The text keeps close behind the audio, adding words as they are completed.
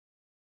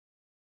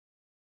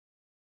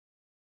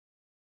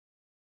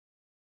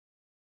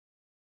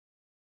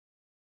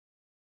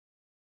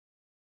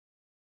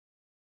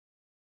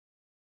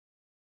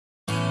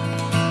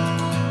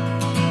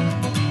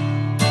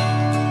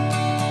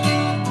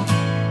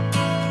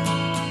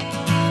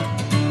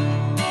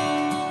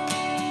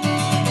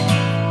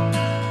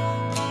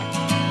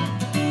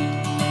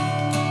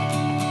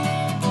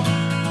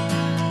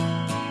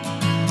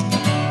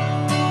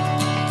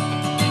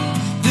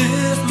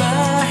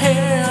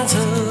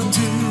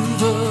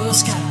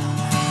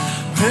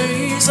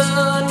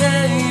the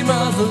name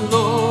of the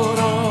Lord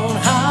on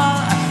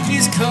high.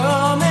 He's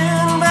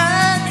coming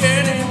back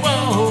and it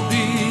won't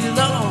be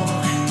long.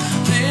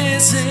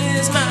 This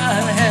is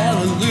my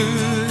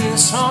hallelujah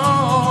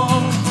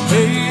song.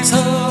 Praise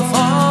the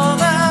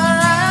Father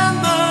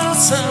and the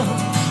Son.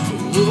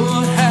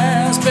 What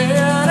has been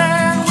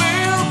and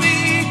will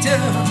be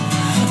done.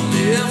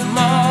 Lift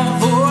my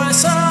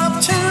voice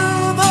up to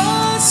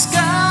the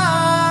sky.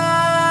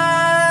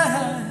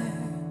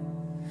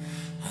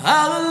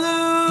 Hallelujah,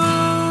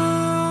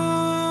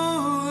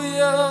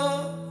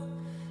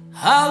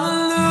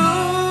 hallelujah.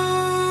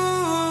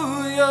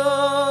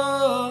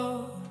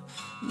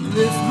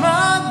 Lift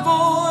my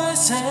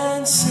voice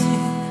and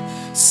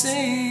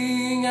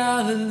sing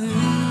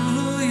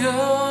hallelujah,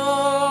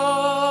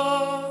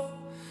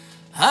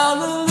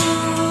 hallelujah.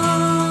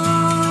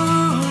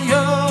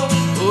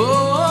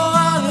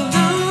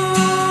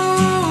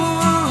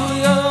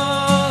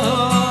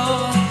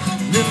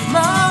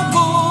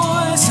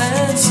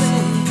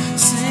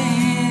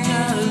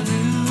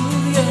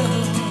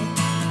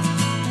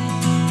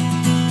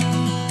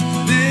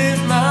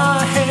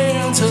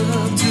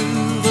 Up to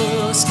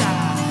the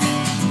sky,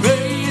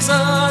 praise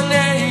the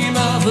name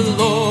of the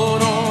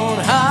Lord on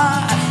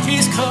high.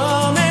 He's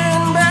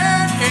coming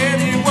back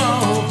and it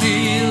won't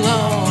be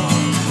long.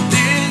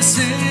 This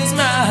is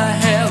my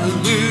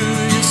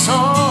hallelujah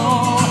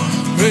song.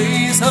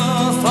 Praise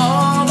the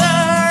Father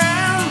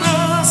and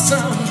the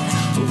Son.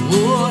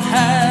 What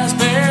has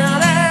been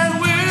and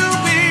will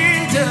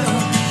be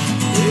done.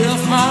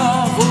 Lift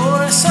my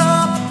voice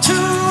up to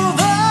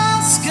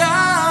the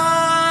sky.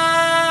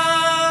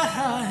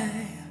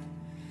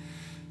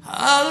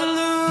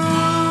 Hallelujah,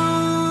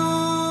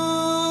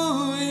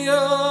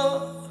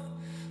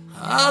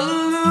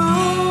 hallelujah.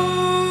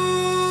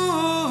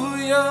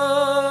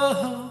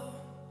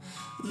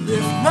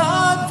 Lift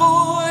my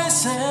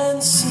voice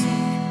and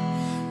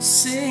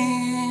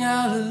sing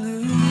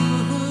hallelujah,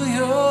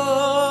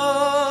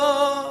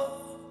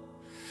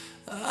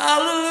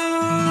 hallelujah,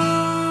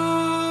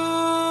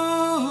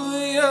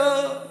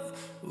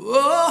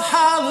 oh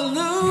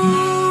hallelujah.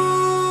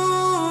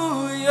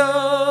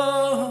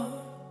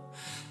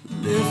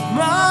 Lift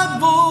my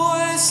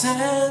voice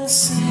and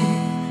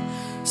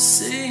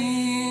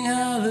sing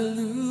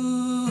hallelujah.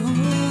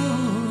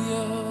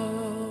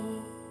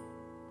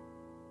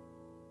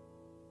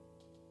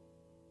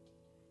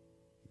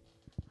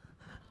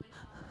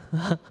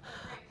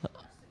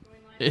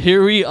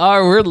 Here we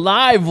are. We're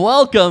live.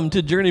 Welcome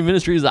to Journey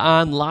Ministries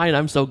Online.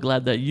 I'm so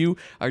glad that you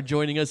are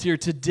joining us here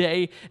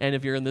today. And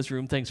if you're in this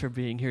room, thanks for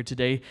being here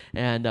today.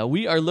 And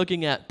we are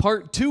looking at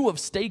part 2 of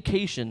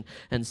Staycation.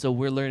 And so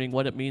we're learning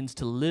what it means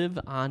to live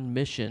on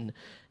mission.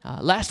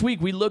 Last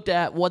week, we looked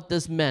at what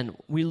this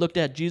meant. We looked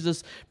at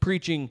Jesus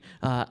preaching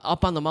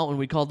up on the mountain.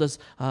 We called this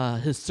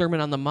his Sermon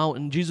on the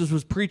Mountain. Jesus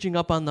was preaching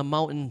up on the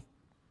mountain.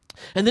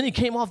 And then he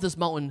came off this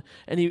mountain,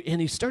 and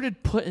he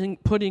started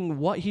putting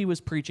what he was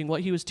preaching,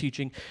 what he was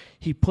teaching,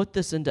 he put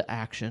this into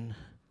action.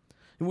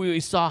 We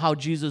saw how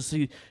Jesus,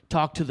 he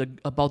talked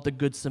about the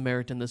Good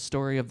Samaritan, the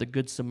story of the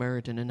Good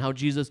Samaritan, and how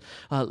Jesus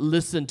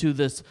listened to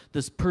this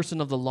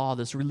person of the law,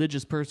 this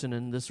religious person,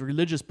 and this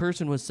religious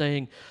person was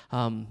saying,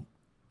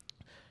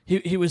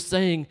 he was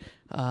saying,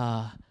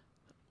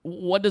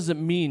 what does it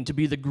mean to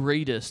be the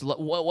greatest?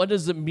 What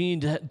does it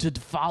mean to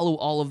follow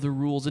all of the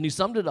rules? And he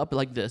summed it up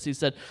like this. He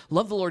said,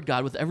 love the Lord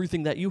God with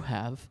everything that you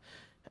have,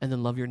 and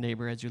then love your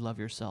neighbor as you love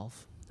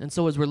yourself. And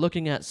so as we're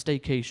looking at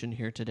staycation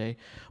here today,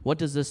 what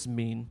does this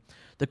mean?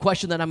 The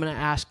question that I'm going to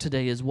ask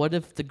today is, what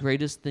if the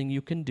greatest thing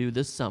you can do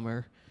this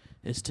summer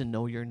is to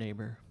know your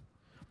neighbor?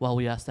 While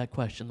we ask that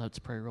question, let's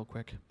pray real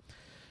quick.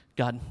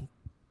 God,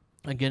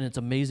 again, it's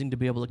amazing to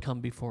be able to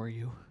come before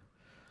you.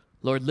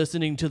 Lord,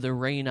 listening to the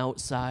rain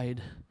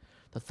outside,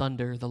 the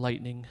thunder, the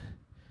lightning.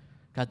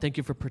 God, thank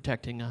you for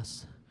protecting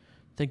us.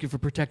 Thank you for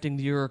protecting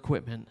your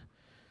equipment.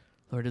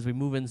 Lord, as we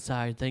move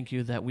inside, thank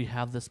you that we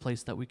have this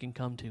place that we can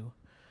come to.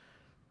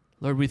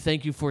 Lord, we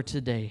thank you for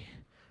today.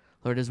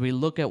 Lord, as we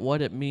look at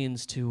what it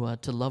means to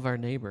love our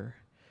neighbor,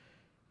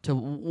 to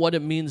what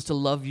it means to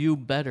love you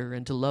better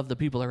and to love the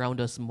people around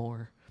us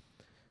more.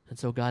 And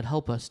so, God,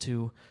 help us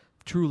to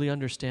truly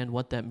understand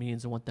what that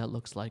means and what that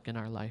looks like in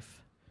our life.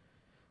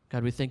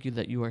 God, we thank you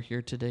that you are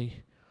here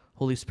today.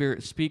 Holy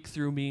Spirit, speak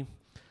through me.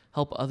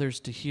 Help others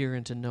to hear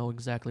and to know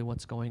exactly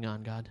what's going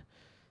on, God.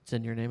 It's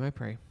in your name I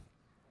pray.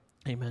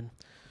 Amen.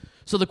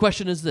 So the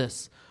question is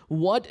this.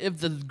 What if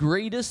the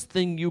greatest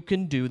thing you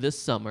can do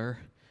this summer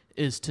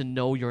is to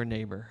know your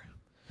neighbor?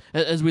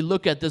 As we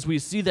look at this, we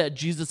see that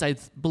Jesus, I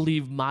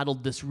believe,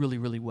 modeled this really,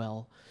 really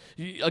well.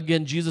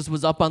 Again, Jesus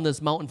was up on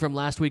this mountain from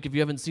last week. If you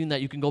haven't seen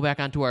that, you can go back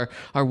onto our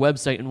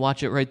website and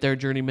watch it right there,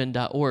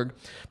 journeyman.org.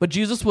 But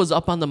Jesus was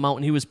up on the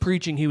mountain. He was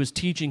preaching. He was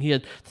teaching. He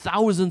had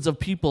thousands of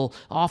people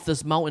off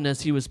this mountain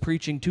as he was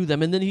preaching to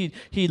them. And then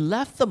he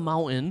left the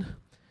mountain.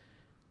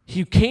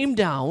 He came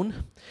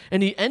down,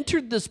 and he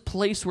entered this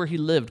place where he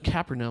lived,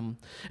 Capernaum.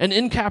 And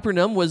in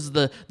Capernaum was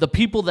the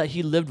people that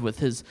he lived with,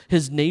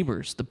 his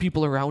neighbors, the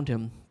people around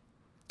him.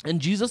 And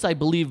Jesus, I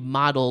believe,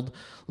 modeled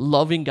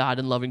loving God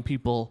and loving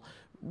people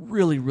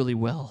really, really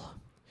well.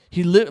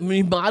 He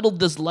modeled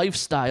this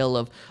lifestyle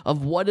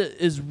of what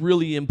is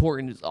really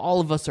important. All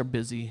of us are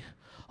busy.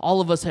 All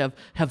of us have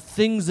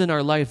things in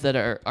our life that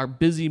are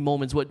busy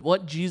moments.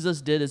 What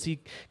Jesus did is he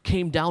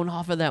came down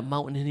off of that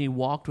mountain and he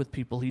walked with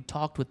people. He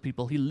talked with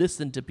people. He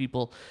listened to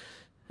people.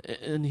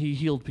 And he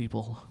healed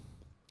people.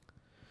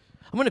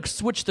 I'm going to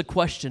switch the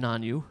question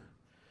on you.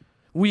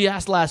 We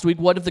asked last week,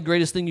 what if the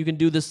greatest thing you can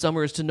do this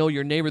summer is to know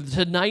your neighbor?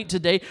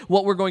 Today,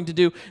 what we're going to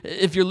do,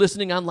 if you're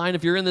listening online,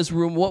 if you're in this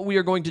room, what we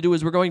are going to do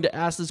is we're going to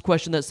ask this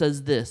question that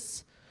says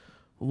this.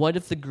 What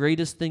if the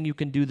greatest thing you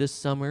can do this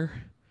summer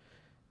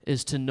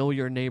is to know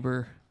your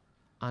neighbor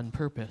on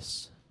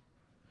purpose?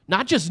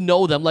 Not just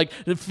know them, like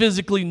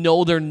physically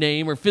know their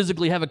name or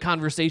physically have a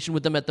conversation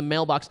with them at the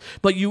mailbox,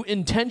 but you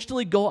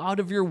intentionally go out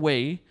of your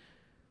way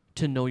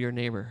to know your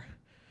neighbor.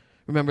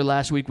 Remember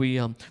last week we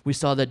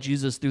saw that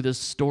Jesus, through this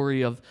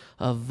story of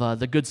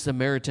the Good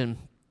Samaritan,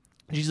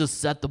 Jesus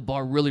set the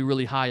bar really,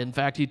 really high. In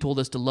fact, he told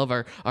us to love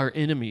our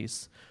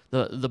enemies,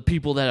 the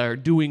people that are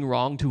doing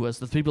wrong to us,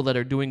 the people that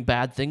are doing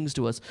bad things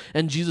to us.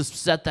 And Jesus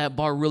set that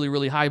bar really,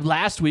 really high.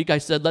 Last week I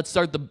said, let's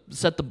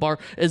set the bar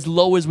as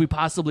low as we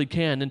possibly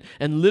can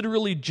and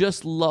literally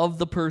just love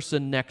the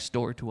person next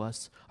door to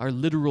us, our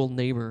literal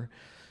neighbor.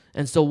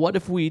 And so what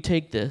if we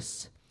take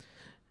this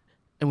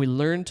and we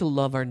learn to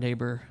love our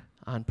neighbor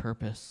on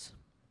purpose?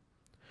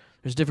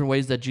 There's different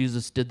ways that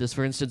Jesus did this.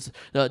 For instance,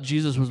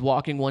 Jesus was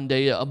walking one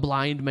day, a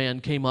blind man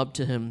came up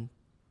to him,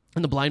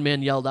 and the blind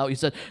man yelled out, he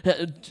said,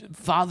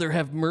 "Father,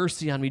 have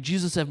mercy on me.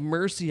 Jesus, have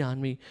mercy on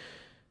me."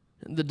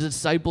 And the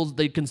disciples,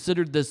 they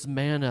considered this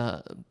man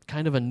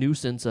kind of a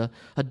nuisance, a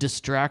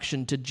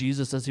distraction to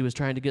Jesus as he was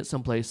trying to get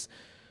someplace.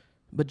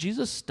 But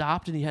Jesus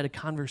stopped and he had a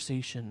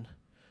conversation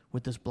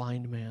with this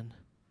blind man.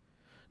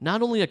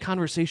 Not only a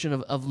conversation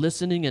of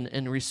listening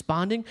and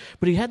responding,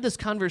 but he had this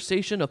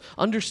conversation of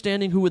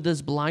understanding who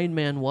this blind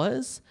man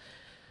was,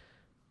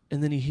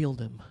 and then he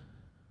healed him.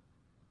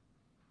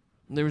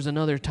 There was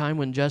another time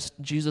when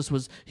Jesus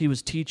was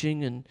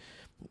teaching, and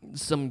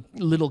some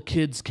little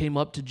kids came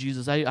up to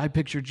Jesus. I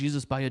picture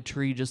Jesus by a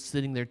tree just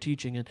sitting there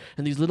teaching, and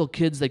these little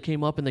kids, they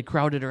came up and they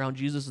crowded around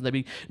Jesus, and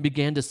they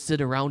began to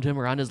sit around him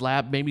or on his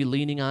lap, maybe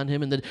leaning on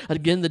him. And then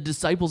again, the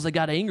disciples, they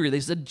got angry. They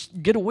said,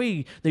 "Get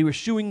away." They were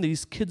shooing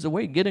these kids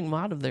away, getting them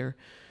out of there.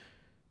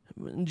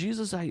 And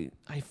Jesus, I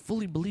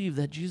fully believe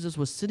that Jesus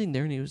was sitting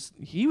there and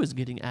he was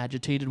getting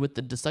agitated with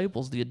the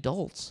disciples, the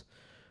adults.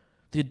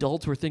 The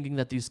adults were thinking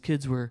that these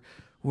kids were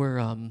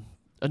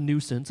a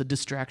nuisance, a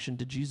distraction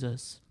to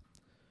Jesus.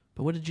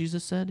 But what did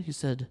Jesus say? He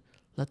said,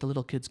 "Let the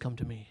little kids come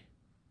to me."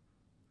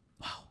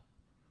 Wow.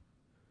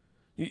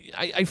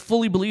 I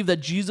fully believe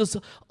that Jesus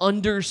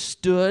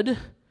understood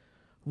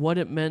what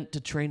it meant to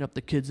train up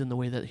the kids in the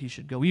way that he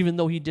should go. Even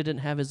though he didn't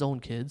have his own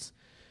kids,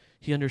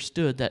 he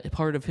understood that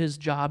part of his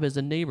job as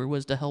a neighbor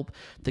was to help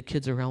the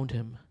kids around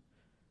him.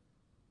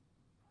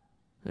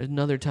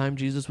 Another time,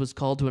 Jesus was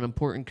called to an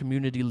important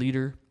community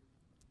leader.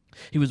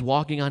 He was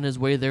walking on his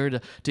way there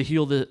to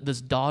heal this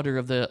daughter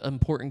of the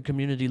important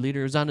community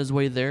leader. He was on his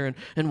way there,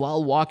 and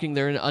while walking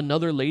there,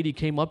 another lady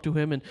came up to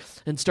him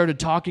and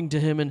started talking to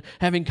him and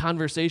having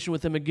conversation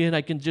with him. Again,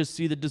 I can just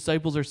see the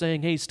disciples are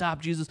saying, "Hey,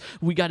 stop, Jesus.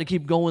 We got to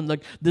keep going.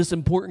 Like, this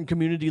important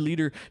community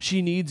leader,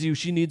 she needs you.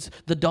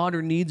 The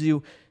daughter needs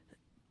you."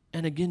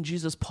 And again,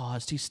 Jesus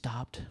paused. He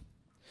stopped.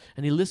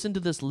 And he listened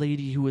to this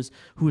lady who was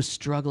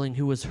struggling,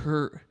 who was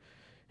hurt.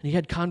 And he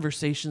had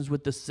conversations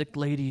with this sick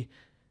lady.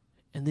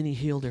 And then he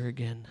healed her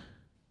again.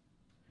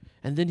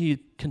 And then he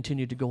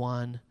continued to go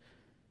on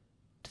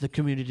to the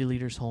community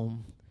leader's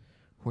home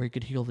where he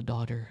could heal the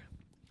daughter.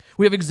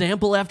 We have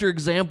example after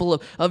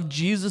example of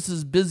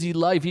Jesus' busy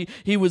life.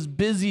 He was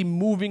busy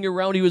moving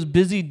around. He was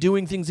busy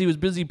doing things. He was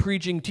busy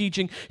preaching,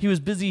 teaching. He was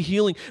busy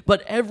healing.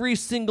 But every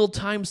single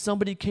time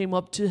somebody came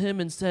up to him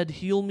and said,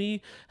 "Heal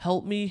me,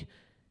 help me,"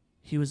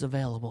 he was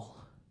available.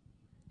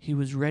 He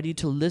was ready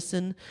to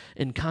listen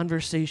in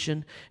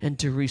conversation and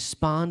to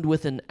respond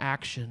with an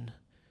action.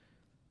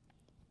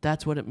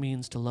 That's what it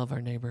means to love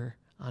our neighbor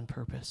on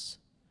purpose.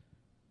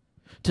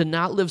 To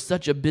not live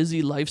such a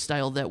busy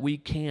lifestyle that we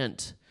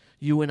can't,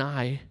 you and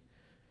I,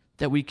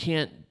 that we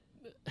can't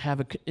have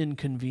an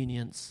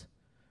inconvenience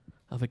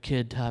of a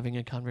kid having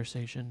a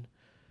conversation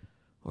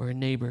or a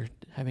neighbor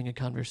having a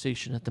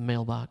conversation at the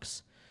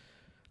mailbox.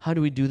 How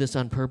do we do this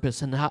on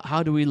purpose? And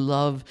how do we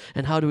love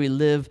and how do we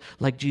live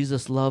like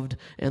Jesus loved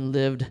and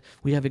lived?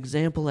 We have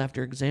example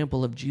after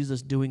example of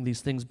Jesus doing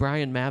these things.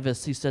 Brian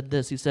Mavis, he said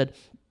this. He said,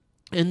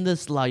 "In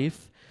this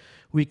life,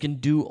 we can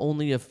do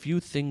only a few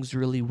things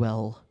really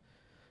well.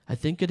 I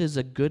think it is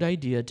a good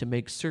idea to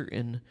make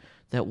certain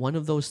that one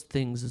of those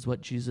things is what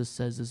Jesus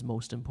says is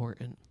most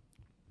important."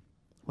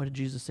 What did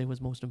Jesus say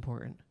was most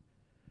important?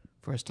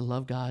 For us to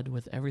love God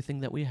with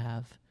everything that we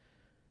have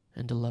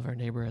and to love our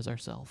neighbor as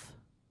ourselves.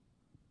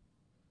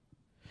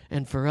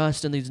 And for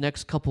us, in these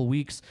next couple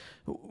weeks,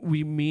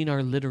 we mean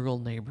our literal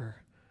neighbor,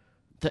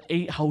 the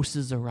 8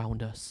 houses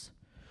around us,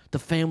 the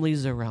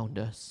families around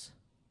us.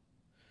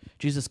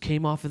 Jesus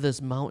came off of this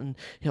mountain,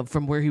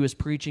 from where he was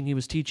preaching, he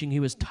was teaching,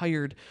 he was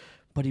tired,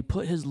 but he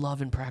put his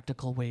love in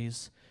practical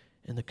ways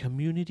in the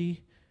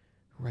community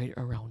right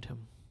around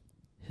him,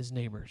 his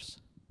neighbors.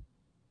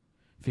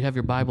 If you have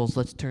your Bibles,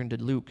 let's turn to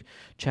Luke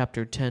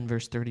chapter 10,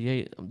 verse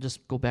 38. I'll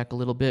just go back a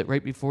little bit.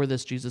 Right before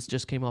this, Jesus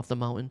just came off the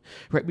mountain.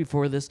 Right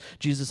before this,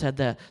 Jesus had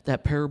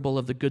that parable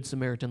of the Good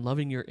Samaritan,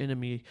 loving your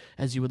enemy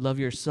as you would love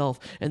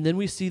yourself. And then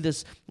we see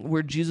this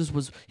where Jesus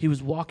was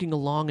walking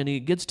along, and he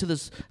gets to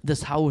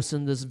this house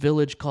in this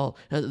village called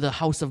the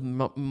house of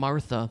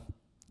Martha.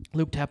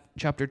 Luke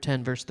chapter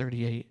 10, verse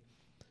 38.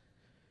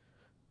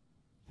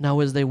 Now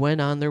as they went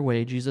on their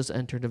way, Jesus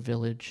entered a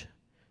village,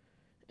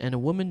 and a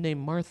woman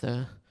named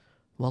Martha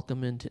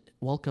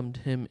welcomed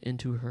him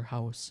into her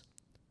house.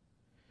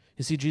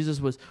 You see,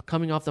 Jesus was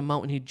coming off the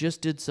mountain. He just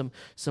did some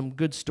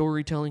good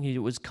storytelling. He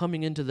was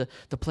coming into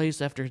the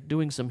place after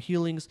doing some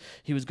healings.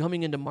 He was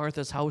coming into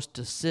Martha's house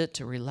to sit,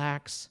 to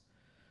relax.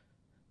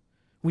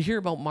 We hear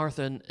about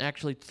Martha in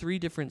actually 3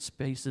 different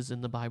spaces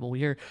in the Bible. We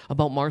hear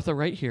about Martha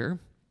right here.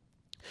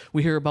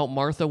 We hear about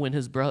Martha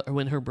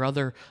when her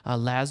brother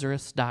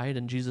Lazarus died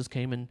and Jesus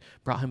came and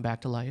brought him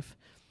back to life.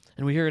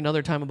 And we hear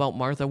another time about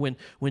Martha when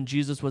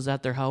Jesus was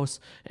at their house,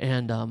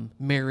 and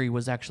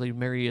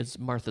Mary, as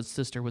Martha's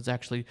sister, was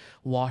actually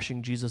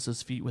washing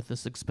Jesus' feet with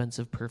this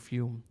expensive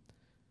perfume.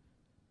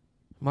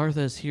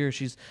 Martha is here.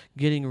 She's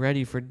getting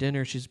ready for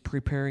dinner. She's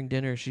preparing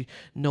dinner. She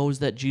knows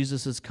that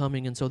Jesus is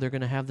coming, and so they're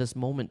going to have this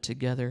moment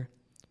together.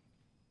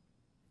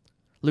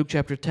 Luke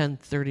chapter 10,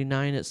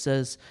 39, it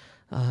says,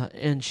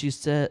 and she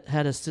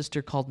had a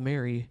sister called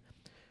Mary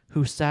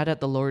who sat at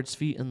the Lord's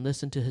feet and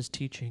listened to his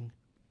teaching.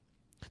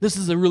 This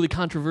is a really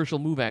controversial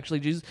move,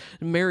 actually.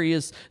 Mary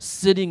is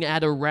sitting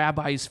at a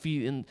rabbi's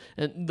feet, and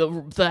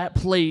that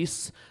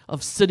place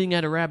of sitting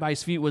at a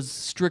rabbi's feet was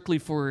strictly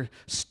for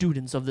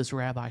students of this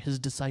rabbi, his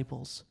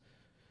disciples.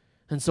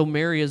 And so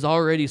Mary is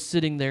already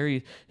sitting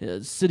there,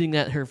 sitting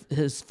at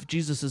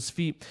Jesus'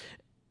 feet.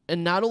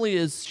 And not only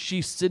is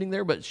she sitting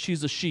there, but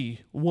she's a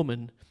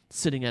woman,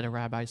 sitting at a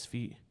rabbi's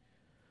feet.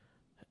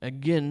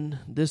 Again,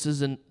 this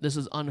is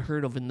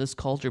unheard of in this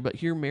culture, but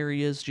here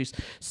Mary is. She's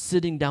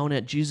sitting down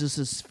at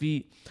Jesus'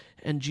 feet,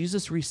 and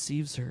Jesus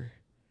receives her.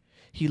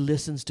 He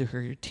listens to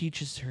her,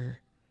 teaches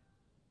her.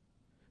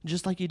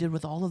 Just like he did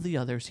with all of the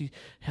others, he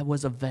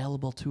was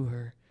available to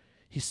her.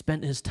 He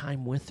spent his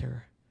time with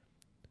her.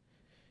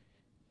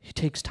 He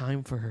takes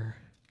time for her.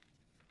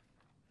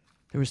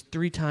 There was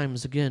 3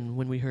 times, again,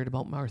 when we heard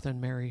about Martha and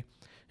Mary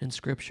in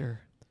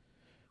Scripture.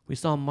 We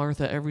saw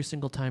Martha every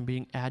single time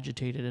being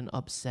agitated and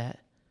upset.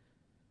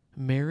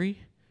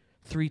 Mary,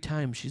 3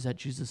 times she's at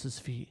Jesus'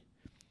 feet.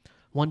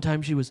 One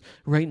time she was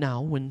right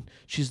now when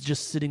she's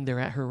just sitting there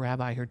at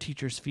her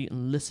teacher's feet,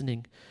 and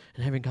listening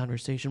and having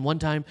conversation. One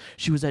time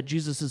she was at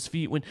Jesus'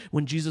 feet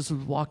when Jesus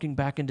was walking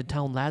back into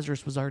town.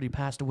 Lazarus was already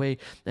passed away,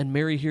 and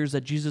Mary hears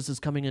that Jesus is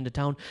coming into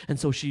town, and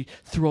so she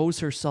throws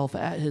herself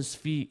at his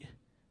feet,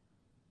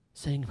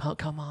 saying,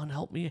 "Come on,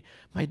 help me.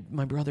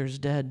 My brother's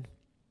dead."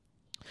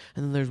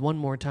 And then there's one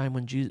more time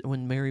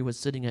when Mary was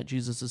sitting at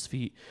Jesus'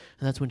 feet,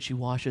 and that's when she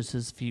washes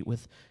his feet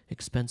with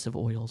expensive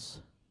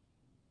oils.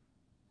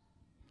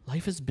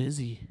 Life is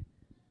busy.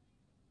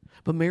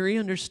 But Mary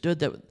understood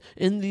that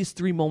in these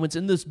 3 moments,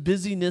 in this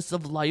busyness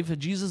of life,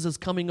 Jesus is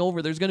coming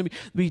over. There's going to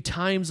be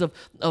times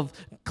of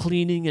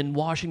cleaning and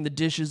washing the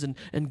dishes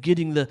and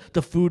getting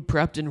the food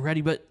prepped and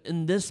ready. But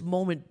in this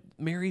moment,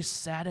 Mary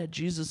sat at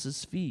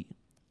Jesus' feet.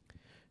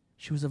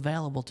 She was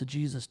available to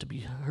Jesus to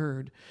be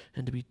heard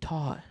and to be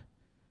taught.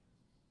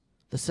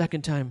 The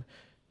second time,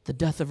 the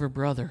death of her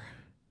brother,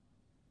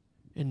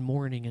 in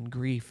mourning and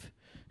grief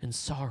and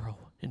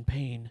sorrow and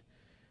pain,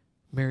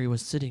 Mary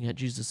was sitting at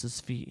Jesus'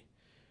 feet.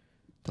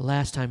 The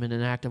last time, in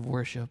an act of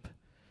worship,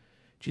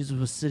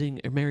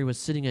 Mary was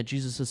sitting at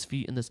Jesus'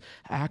 feet in this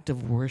act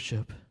of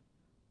worship.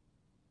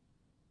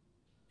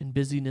 In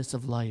busyness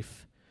of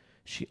life,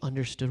 she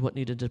understood what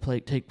needed to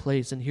take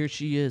place, and here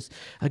she is,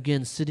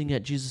 again, sitting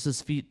at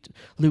Jesus' feet.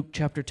 Luke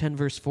chapter 10,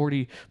 verse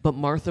 40, but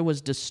Martha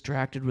was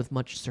distracted with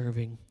much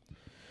serving.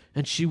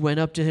 And she went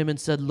up to him and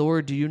said,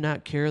 "Lord, do you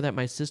not care that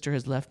my sister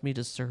has left me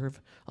to serve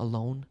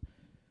alone?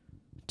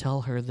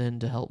 Tell her then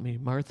to help me."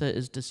 Martha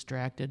is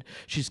distracted.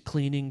 She's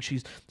cleaning,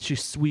 she's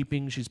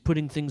sweeping, she's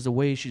putting things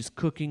away, she's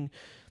cooking.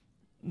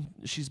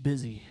 She's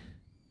busy.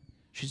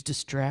 She's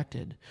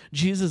distracted.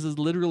 Jesus is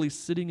literally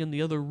sitting in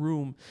the other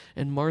room,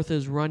 and Martha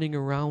is running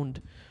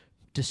around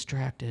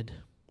distracted.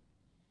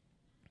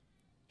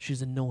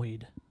 She's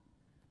annoyed.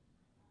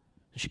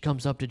 She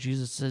comes up to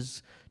Jesus and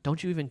says,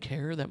 "Don't you even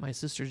care that my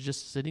sister's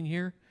just sitting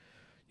here?"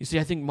 You see,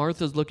 I think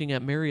Martha's looking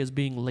at Mary as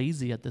being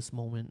lazy at this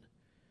moment.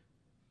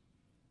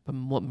 But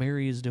what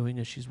Mary is doing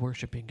is she's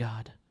worshiping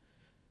God.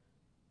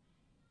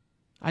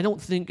 I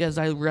don't think, as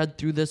I read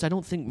through this, I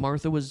don't think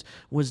Martha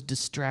was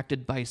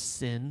distracted by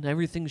sin.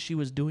 Everything she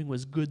was doing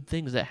was good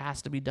things that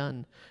has to be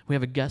done. We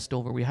have a guest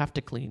over. We have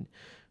to clean.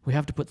 We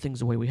have to put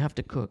things away. We have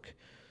to cook.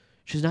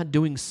 She's not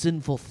doing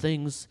sinful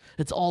things.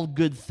 It's all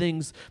good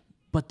things.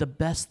 But the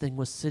best thing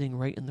was sitting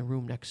right in the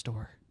room next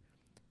door.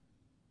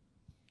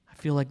 I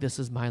feel like this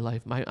is my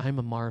life. I'm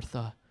a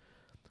Martha.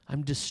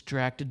 I'm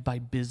distracted by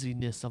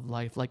busyness of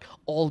life, like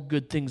all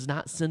good things,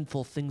 not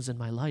sinful things in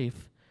my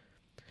life.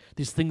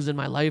 These things in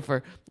my life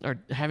are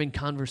having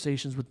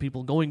conversations with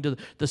people, going to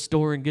the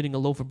store and getting a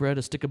loaf of bread,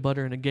 a stick of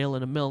butter, and a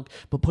gallon of milk,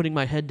 but putting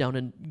my head down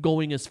and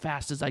going as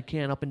fast as I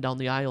can up and down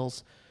the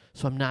aisles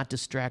so I'm not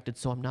distracted,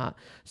 so I'm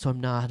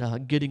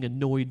not getting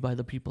annoyed by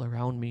the people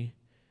around me.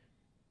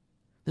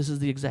 This is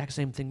the exact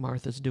same thing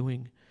Martha's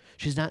doing.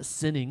 She's not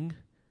sinning,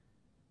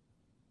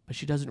 but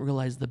she doesn't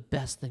realize the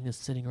best thing is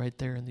sitting right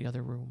there in the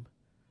other room.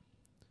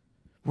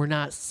 We're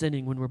not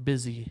sinning when we're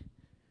busy,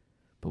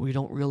 but we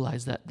don't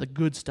realize that the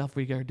good stuff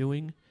we are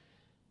doing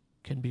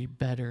can be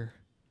better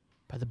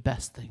by the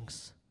best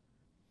things.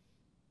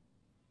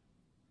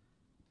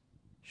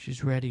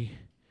 She's ready.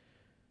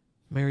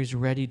 Mary's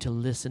ready to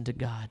listen to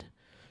God,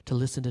 to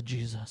listen to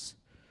Jesus.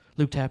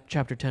 Luke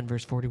chapter 10,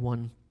 verse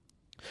 41.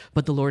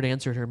 But the Lord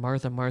answered her,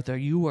 Martha, Martha,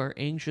 you are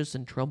anxious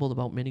and troubled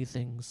about many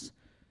things,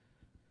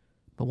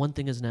 but one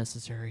thing is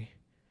necessary.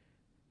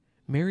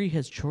 Mary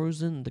has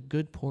chosen the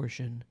good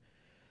portion,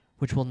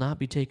 which will not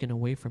be taken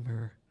away from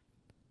her.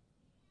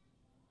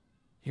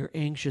 You're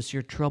anxious,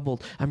 you're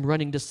troubled. I'm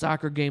running to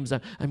soccer games.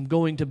 I'm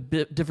going to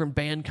different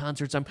band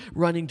concerts. I'm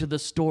running to the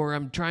store.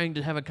 I'm trying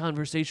to have a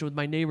conversation with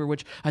my neighbor,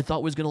 which I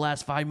thought was going to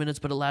last 5 minutes,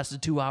 but it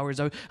lasted 2 hours.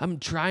 I'm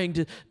trying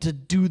to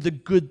do the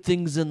good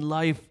things in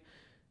life,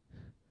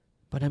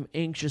 but I'm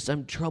anxious.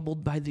 I'm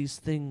troubled by these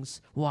things.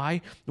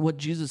 Why? What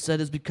Jesus said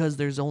is because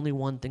there's only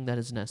one thing that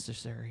is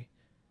necessary.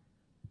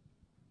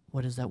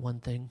 What is that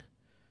one thing?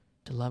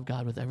 To love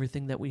God with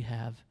everything that we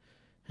have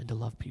and to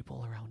love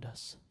people around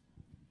us.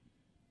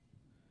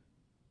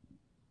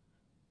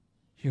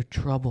 You're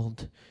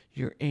troubled,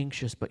 you're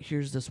anxious, but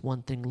here's this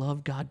one thing.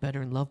 Love God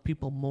better and love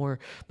people more.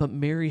 But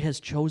Mary has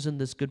chosen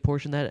this good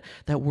portion,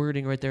 that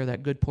wording right there,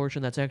 that good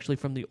portion, that's actually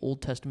from the Old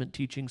Testament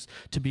teachings,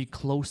 to be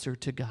closer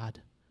to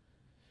God.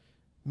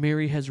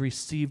 Mary has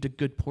received a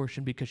good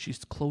portion because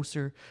she's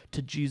closer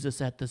to Jesus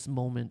at this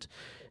moment.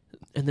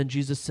 And then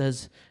Jesus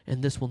says,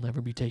 and this will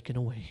never be taken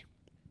away.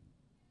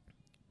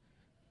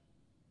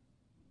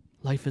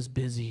 Life is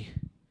busy.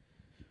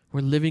 We're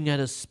living at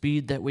a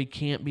speed that we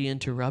can't be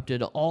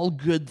interrupted. All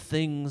good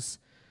things,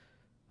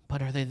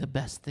 but are they the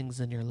best things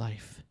in your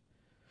life?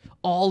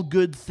 All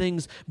good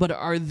things, but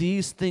are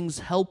these things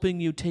helping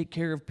you take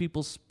care of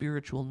people's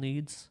spiritual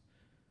needs?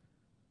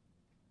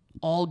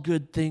 All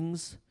good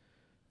things,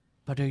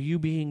 but are you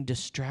being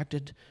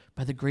distracted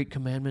by the great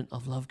commandment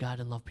of love God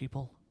and love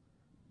people?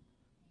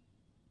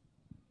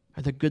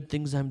 Are the good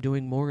things I'm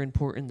doing more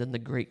important than the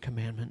great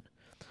commandment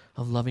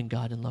of loving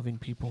God and loving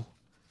people?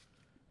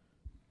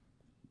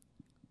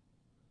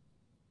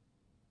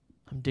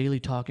 I'm daily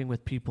talking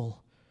with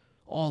people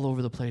all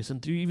over the place.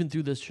 And even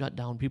through this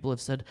shutdown, people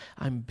have said,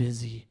 I'm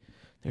busy.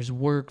 There's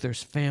work,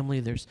 there's family,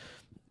 there's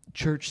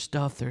church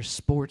stuff, there's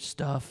sports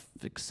stuff,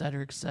 et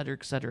cetera, et cetera,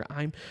 et cetera.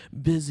 I'm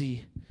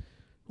busy.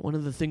 One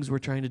of the things we're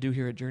trying to do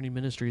here at Journey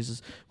Ministries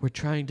is we're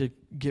trying to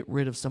get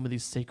rid of some of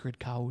these sacred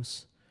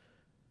cows,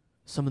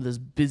 some of this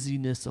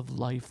busyness of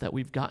life that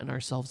we've gotten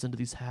ourselves into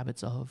these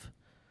habits of.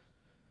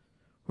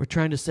 We're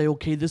trying to say,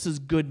 okay, this is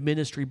good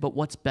ministry, but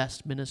what's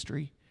best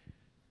ministry?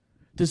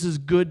 This is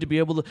good to be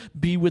able to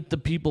be with the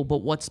people,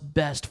 but what's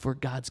best for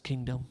God's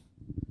kingdom?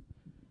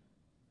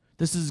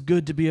 This is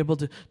good to be able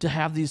to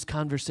have these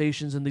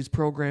conversations and these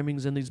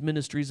programmings and these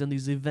ministries and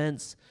these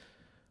events,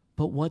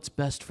 but what's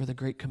best for the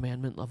great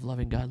commandment of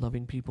loving God,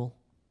 loving people?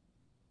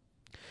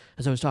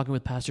 As I was talking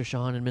with Pastor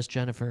Sean and Miss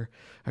Jennifer,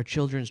 our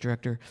children's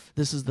director,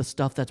 this is the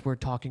stuff that we're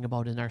talking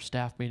about in our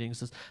staff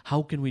meetings, is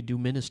how can we do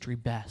ministry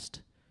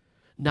best?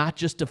 Not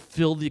just to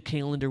fill the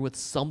calendar with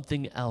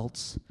something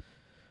else,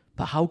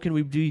 but how can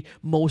we be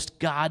most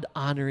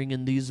God-honoring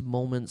in these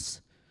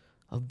moments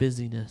of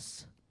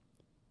busyness?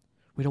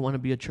 We don't want to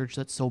be a church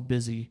that's so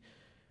busy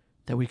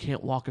that we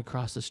can't walk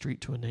across the street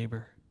to a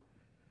neighbor.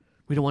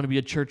 We don't want to be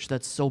a church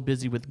that's so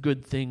busy with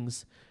good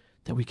things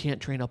that we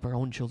can't train up our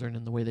own children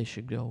in the way they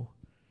should go.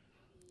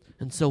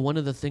 And so one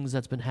of the things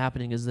that's been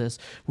happening is this.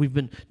 We've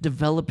been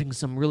developing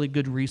some really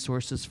good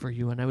resources for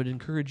you, and I would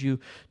encourage you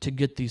to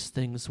get these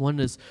things. One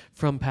is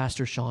from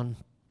Pastor Sean.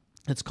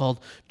 It's called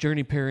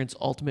Journey Parents'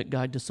 Ultimate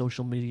Guide to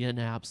Social Media and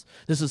Apps.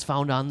 This is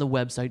found on the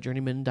website,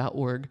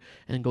 journeyman.org,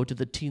 and go to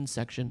the teen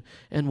section.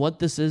 And what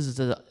this is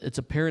it's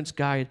a parent's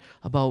guide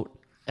about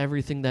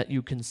everything that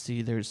you can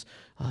see. There's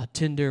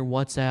Tinder,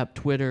 WhatsApp,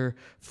 Twitter,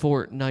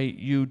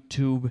 Fortnite,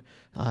 YouTube,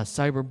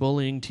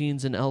 cyberbullying,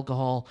 teens and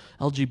alcohol,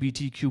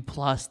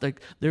 LGBTQ+.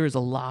 Like, there is a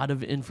lot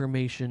of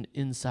information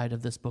inside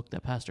of this book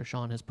that Pastor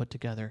Sean has put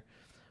together.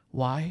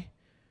 Why?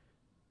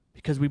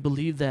 Because we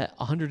believe that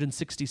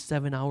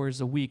 167 hours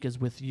a week is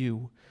with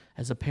you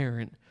as a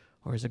parent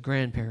or as a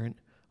grandparent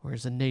or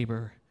as a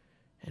neighbor,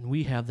 and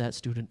we have that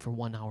student for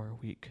 1 hour a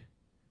week.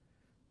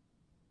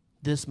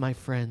 This, my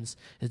friends,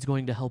 is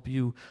going to help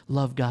you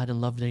love God and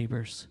love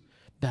neighbors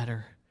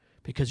better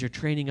because you're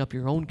training up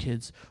your own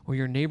kids or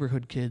your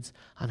neighborhood kids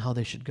on how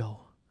they should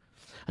go.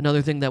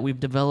 Another thing that we've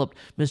developed,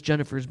 Miss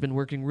Jennifer has been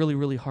working really,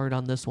 really hard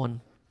on this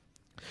one.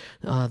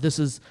 This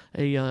is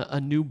a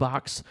new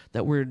box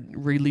that we're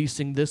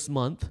releasing this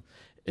month,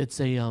 it's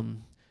a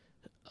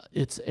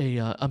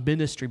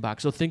ministry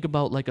box. So think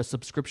about like a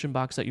subscription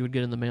box that you would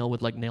get in the mail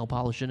with like nail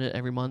polish in it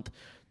every month.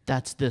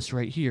 That's this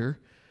right here.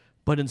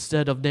 But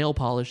instead of nail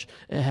polish,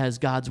 it has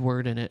God's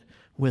word in it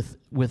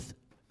with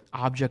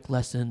object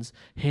lessons,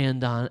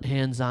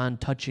 hands-on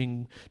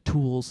touching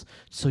tools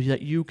so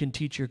that you can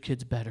teach your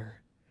kids better.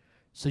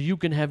 So you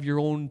can have your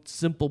own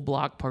simple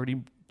block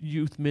party,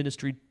 youth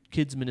ministry,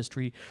 kids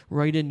ministry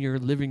right in your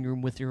living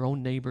room with your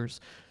own neighbors.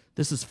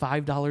 This is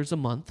 $5 a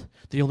month.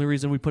 The only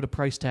reason we put a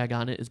price tag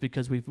on it is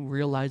because we've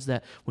realized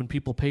that when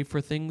people pay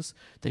for things,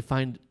 they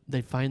find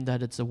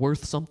that it's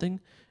worth something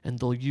and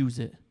they'll use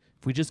it.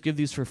 If we just give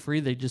these for free,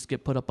 they just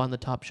get put up on the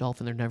top shelf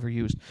and they're never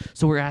used.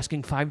 So we're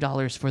asking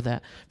 $5 for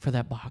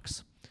that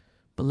box.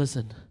 But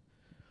listen,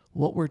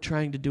 what we're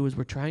trying to do is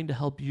we're trying to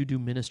help you do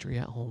ministry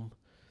at home.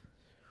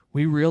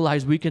 We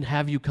realize we can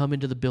have you come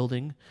into the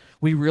building.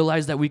 We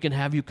realize that we can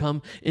have you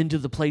come into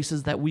the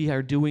places that we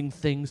are doing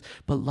things,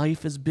 but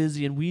life is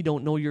busy and we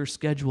don't know your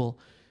schedule.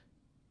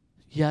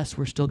 Yes,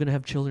 we're still going to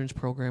have children's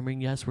programming.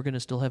 Yes, we're going to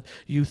still have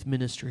youth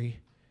ministry.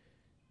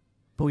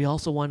 But we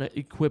also want to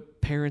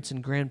equip parents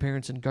and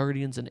grandparents and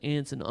guardians and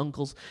aunts and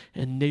uncles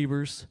and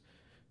neighbors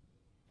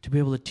to be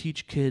able to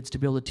teach kids, to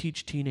be able to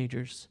teach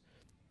teenagers.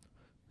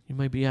 You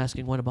might be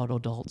asking, what about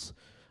adults?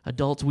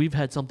 Adults, we've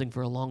had something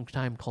for a long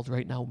time called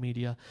Right Now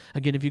Media.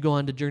 Again, if you go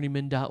on to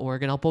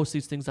journeyman.org, and I'll post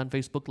these things on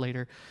Facebook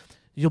later,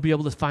 you'll be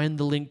able to find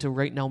the link to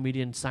Right Now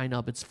Media and sign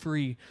up. It's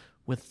free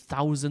with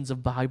thousands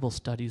of Bible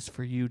studies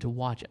for you to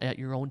watch at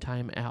your own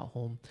time at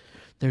home.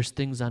 There's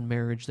things on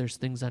marriage. There's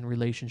things on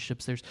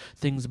relationships. There's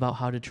things about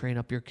how to train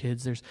up your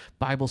kids. There's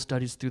Bible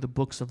studies through the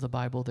books of the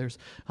Bible. There's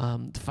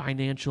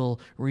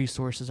financial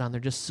resources on there.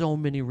 Just so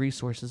many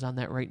resources on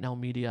that Right Now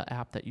Media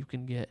app that you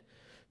can get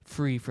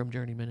free from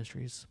Journey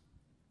Ministries.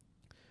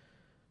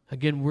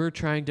 Again, we're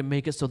trying to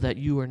make it so that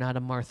you are not a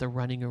Martha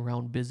running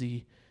around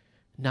busy,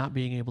 not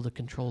being able to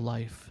control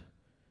life.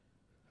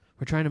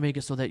 We're trying to make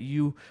it so that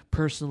you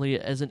personally,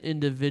 as an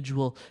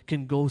individual,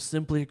 can go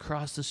simply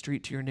across the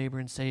street to your neighbor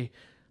and say,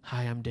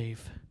 "Hi, I'm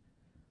Dave.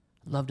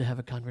 I'd love to have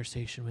a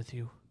conversation with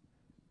you."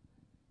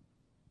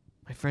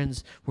 My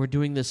friends, we're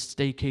doing this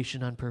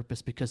staycation on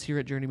purpose because here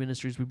at Journey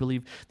Ministries, we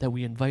believe that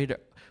we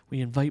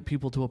invite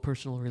people to a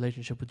personal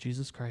relationship with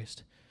Jesus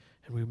Christ,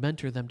 and we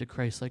mentor them to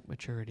Christ-like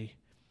maturity.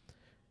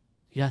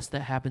 Yes,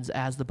 that happens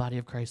as the body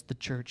of Christ, the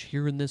church,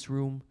 here in this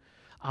room,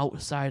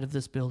 outside of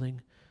this building.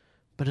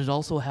 But it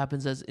also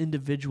happens as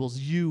individuals,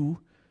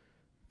 you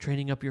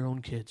training up your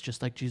own kids,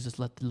 just like Jesus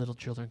let the little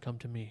children come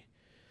to me.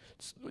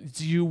 It's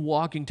you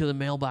walking to the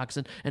mailbox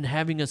and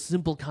having a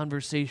simple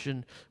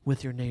conversation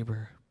with your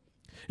neighbor.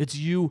 It's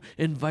you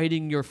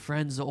inviting your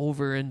friends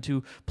over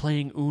into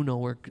playing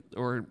Uno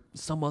or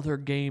some other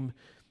game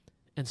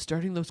and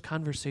starting those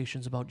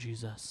conversations about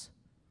Jesus.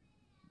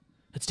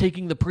 It's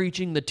taking the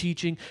preaching, the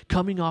teaching,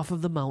 coming off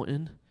of the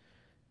mountain,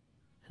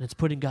 and it's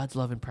putting God's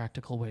love in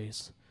practical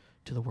ways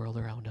to the world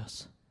around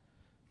us.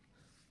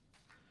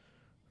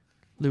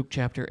 Luke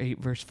chapter 8,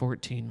 verse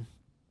 14.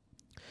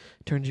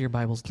 Turn to your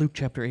Bibles. Luke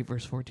chapter 8,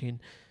 verse 14.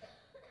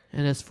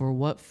 "And as for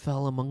what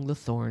fell among the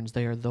thorns,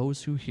 they are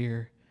those who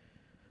hear.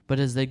 But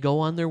as they go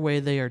on their way,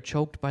 they are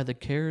choked by the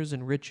cares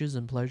and riches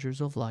and pleasures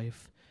of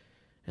life,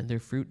 and their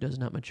fruit does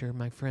not mature."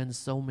 My friends,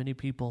 so many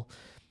people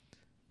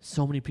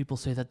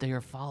say that they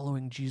are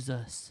following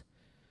Jesus.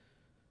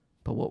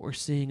 But what we're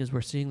seeing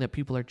that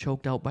people are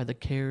choked out by the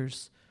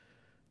cares,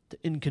 the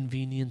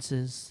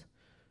inconveniences,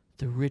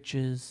 the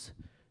riches,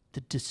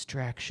 the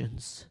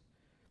distractions,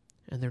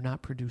 and they're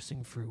not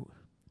producing fruit.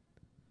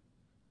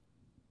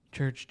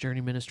 Church,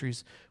 Journey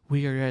Ministries,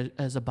 we are,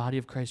 as a body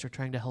of Christ, are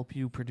trying to help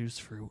you produce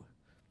fruit.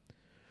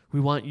 We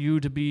want you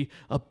to be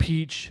a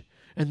peach,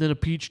 and then a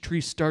peach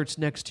tree starts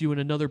next to you, and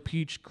another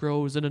peach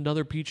grows, and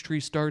another peach tree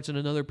starts, and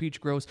another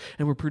peach grows,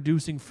 and we're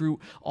producing fruit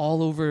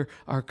all over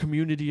our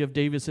community of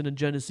Davison and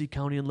Genesee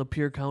County and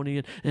Lapeer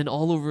County, and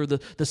all over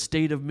the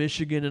state of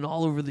Michigan, and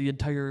all over the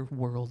entire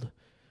world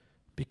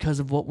because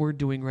of what we're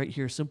doing right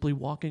here, simply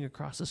walking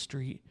across the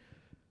street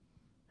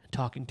and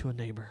talking to a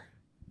neighbor,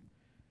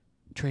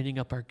 training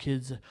up our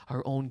kids,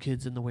 our own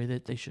kids, in the way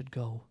that they should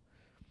go.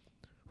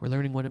 We're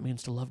learning what it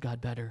means to love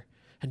God better,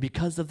 and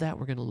because of that,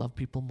 we're going to love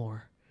people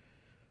more.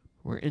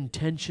 We're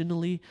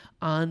intentionally,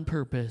 on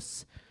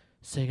purpose,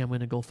 saying, I'm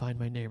going to go find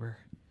my neighbor.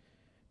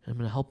 And I'm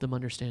going to help them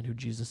understand who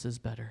Jesus is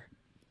better.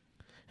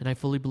 And I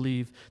fully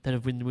believe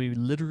that when we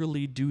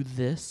literally do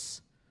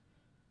this,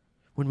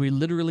 when we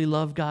literally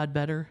love God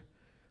better,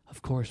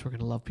 of course we're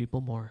going to love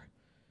people more.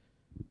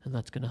 And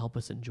that's going to help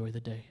us enjoy the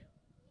day.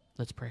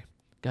 Let's pray.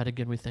 God,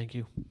 again, we thank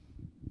you.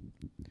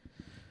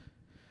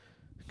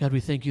 God, we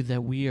thank you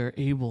that we are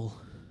able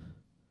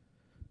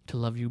to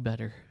love you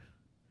better.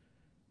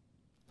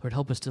 Lord,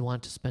 help us to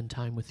want to spend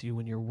time with you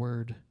in your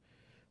word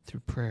through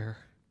prayer.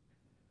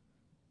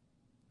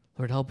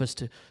 Lord, help us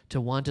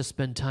to want to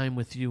spend time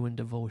with you in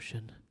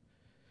devotion,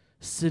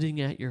 sitting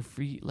at your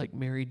feet like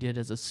Mary did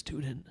as a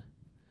student,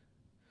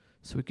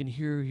 so we can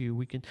hear you,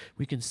 we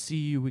can see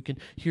you, we can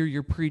hear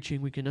your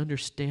preaching, we can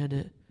understand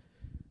it.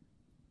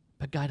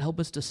 But God, help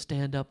us to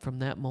stand up from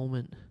that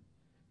moment.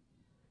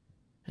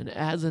 And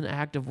as an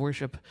act of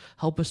worship,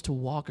 help us to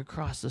walk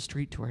across the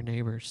street to our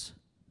neighbors,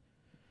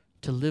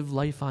 to live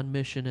life on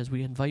mission as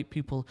we invite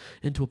people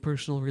into a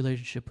personal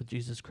relationship with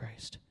Jesus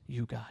Christ,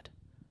 you, God.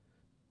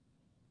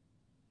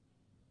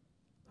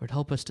 Lord,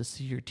 help us to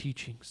see your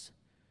teachings.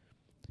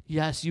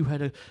 Yes, you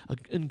had an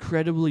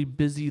incredibly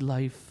busy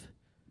life,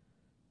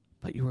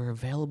 but you were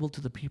available to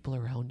the people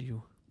around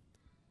you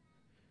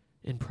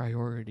in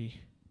priority.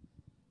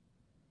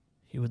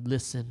 You would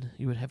listen,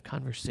 you would have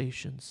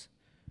conversations,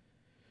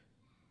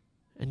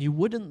 and you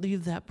wouldn't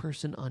leave that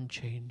person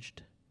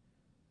unchanged.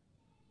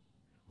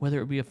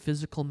 Whether it be a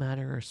physical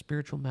matter or a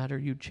spiritual matter,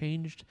 you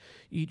changed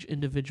each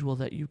individual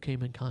that you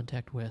came in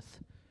contact with.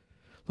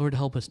 Lord,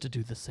 help us to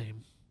do the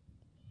same.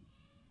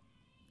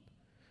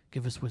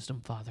 Give us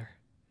wisdom, Father.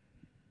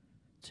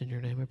 It's in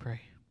your name I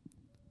pray.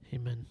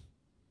 Amen.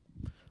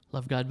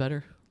 Love God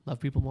better. Love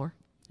people more.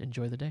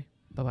 Enjoy the day.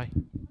 Bye-bye.